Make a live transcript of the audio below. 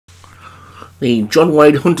The John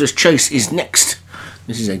Wade Hunter's Chase is next.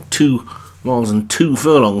 This is a 2 miles and 2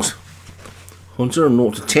 furlongs. Hunter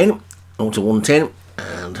 0 to 10, 0 to 110,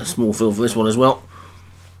 and a small field for this one as well.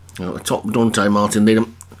 At the top, Dante Martin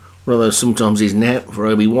Needham. One of those sometimes is now for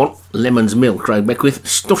Obi-Wan. Lemons Mill, Craig Beckwith.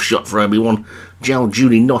 Stuff Shot for Obi-Wan. Jal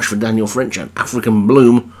Judy Nosh for Daniel French. And African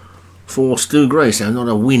Bloom for Stu Gray. So not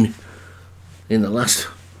a win in the last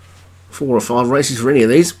 4 or 5 races for any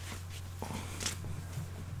of these.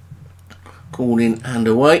 Called in and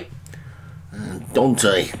away. And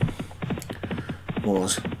Dante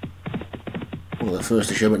was one of the first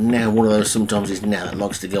to show, but now one of those sometimes is now that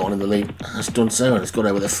likes to go on in the lead. Has done so, and it's got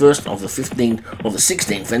over the first of the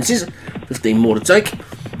 16 fences. 15 more to take.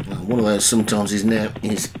 One of those sometimes is now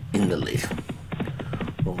is in the lead.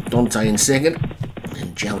 Well, Dante in second,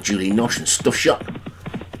 and Jal Judy Nosh and Stuff Shot,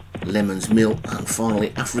 Lemons Mill, and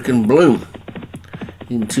finally African Bloom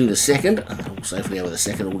into the second, and all safely over the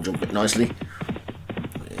second, all jump it nicely.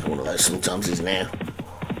 Yeah, one of those sometimes is now.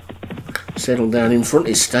 Settled down in front,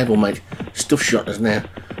 his stablemate Stuff Shot has now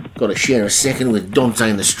got a share of second with Dante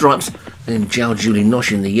in the stripes, then Jal Judy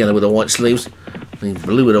Nosh in the yellow with the white sleeves. The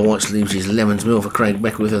blue with the white sleeves is Lemons Mill for Craig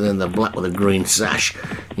Beckwith, and then the black with the green sash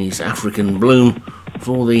is African Bloom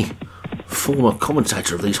for the former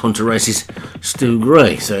commentator of these Hunter races, Stu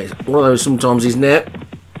Gray. So it's one of those sometimes is now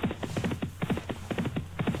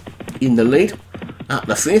in the lead at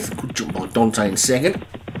the 5th. Good jump by Dante in second.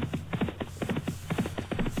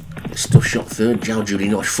 Stuff Shot third, Jal Judy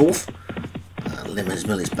Nosh 4th. Lemons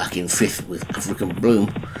Mill is back in 5th with African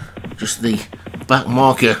Bloom. Just the back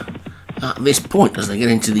marker at this point as they get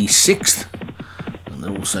into the 6th. And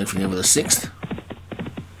they're all safely over the 6th.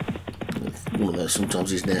 One of those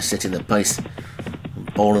sometimes is now setting the pace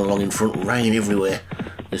and bowling along in front. Rain everywhere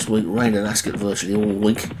this week. Rain in Ascot virtually all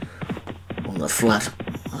week on the flat.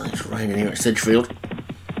 It's raining here at Sedgefield.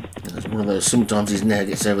 And there's one of those sometimes is now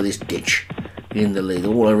gets over this ditch in the lead.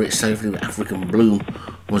 All over it safely with African Bloom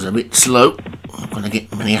was a bit slow. I'm not going to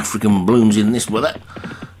get many African Blooms in this weather.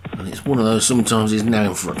 And it's one of those sometimes is now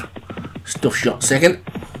in front. Stuff Shot second.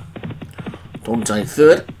 Dante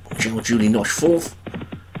third. Jal Judy Nosh 4th.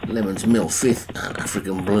 Lemons Mill 5th. And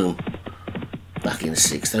African Bloom back in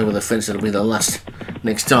 6th. Over the fence, that'll be the last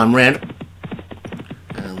next time round.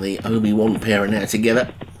 And the Obi-Wan pair are now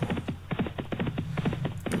together.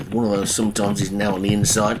 And one of those sometimes is now on the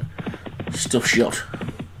inside. Stuff Shot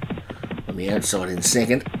on the outside in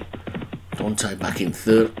second. Dante back in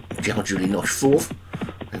 3rd. Jal Judy Nosh 4th.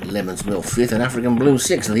 And Lemons Mill 5th. And African Bloom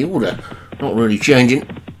 6th. And the order not really changing.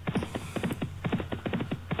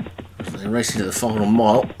 As they race into the final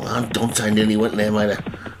mile. And Dante nearly went there, made a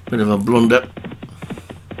bit of a blunder.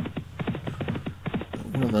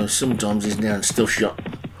 One of those sometimes is now in Stuff Shot.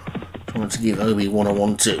 Trying to give Obi-Wan a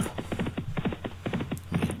 1-2.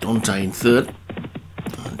 Dante in 3rd.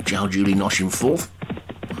 Jal Judy Nosh in 4th.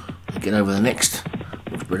 They get over the next.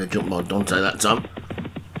 Much better jump by Dante that time.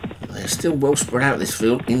 They're still well spread out this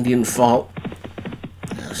field. Indian File.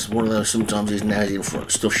 That's one of those sometimes is now in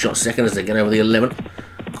front. Stuff Shot second as they get over the 11th.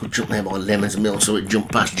 Good jump there by Lemons Mill, so it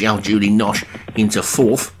jumped past Jal Judy Nosh into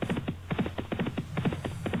 4th.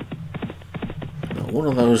 But one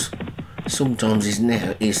of those sometimes is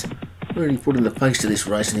now is really putting the pace to this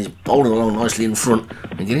race and is bowling along nicely in front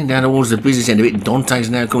and getting down towards the business end of it. Dante's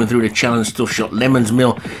now coming through to challenge Stuff Shot. Lemons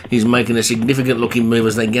Mill is making a significant looking move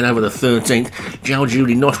as they get over the 13th. Jal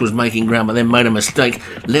Judy Nosh was making ground but then made a mistake.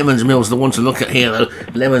 Lemons Mill's the one to look at here though.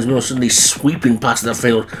 Lemons Mill suddenly sweeping past the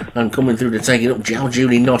field and coming through to take it up. Jal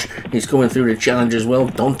Judy Nosh is coming through to challenge as well.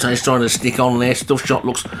 Dante's trying to stick on there. Stuff Shot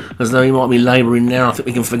looks as though he might be labouring now. I think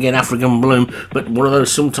we can forget African Bloom, but one of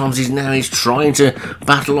those sometimes is now he's trying to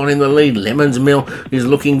battle on in the lead. Lemons Mill is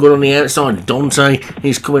looking good on the outside. Dante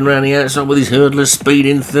is coming round the outside with his hurdler's speed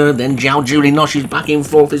in 3rd. Then Jal Judy Nosh is back in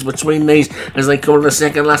 4th. It's between these as they come to the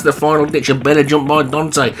second last, the final ditch. A better jump by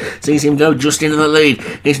Dante. Sees him go just into the lead.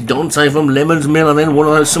 It's Dante from Lemons Mill, and then one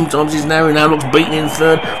of those sometimes is now looks beaten in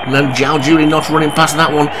 3rd. And then Jal Judy Nosh running past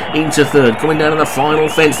that one into 3rd. Coming down to the final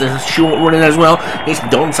fence. There's a short running as well. It's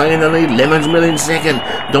Dante in the lead. Lemons Mill in second.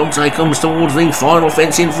 Dante comes towards the final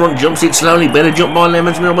fence in front. Jumps it slowly. Better jump by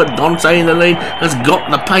Lemons Mill, but Dante in the lead has got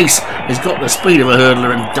the pace. He's got the speed of a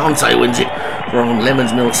hurdler, and Dante wins it from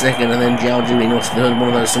Lemons Mill second, and then Jal Judy Nosh third. One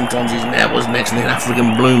of those sometimes is now was next, and then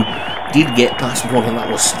African Bloom did get past one, and that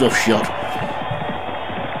was Stuff Shot.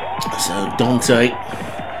 So Dante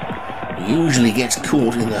usually gets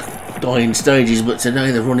caught in the dying stages, but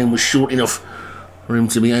today the running was short enough for him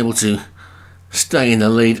to be able to stay in the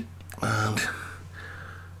lead and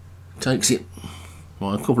takes it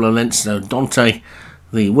by a couple of lengths. So Dante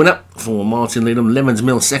the winner for Martin Needham. Lemons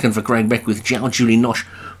Mill second for Craig Beckwith. Jal Judy Nosh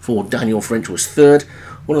for Daniel French was third.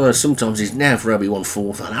 One of those sometimes is now for Obi won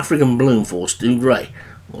fourth, and African Bloom for Stu Gray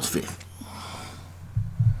was fifth.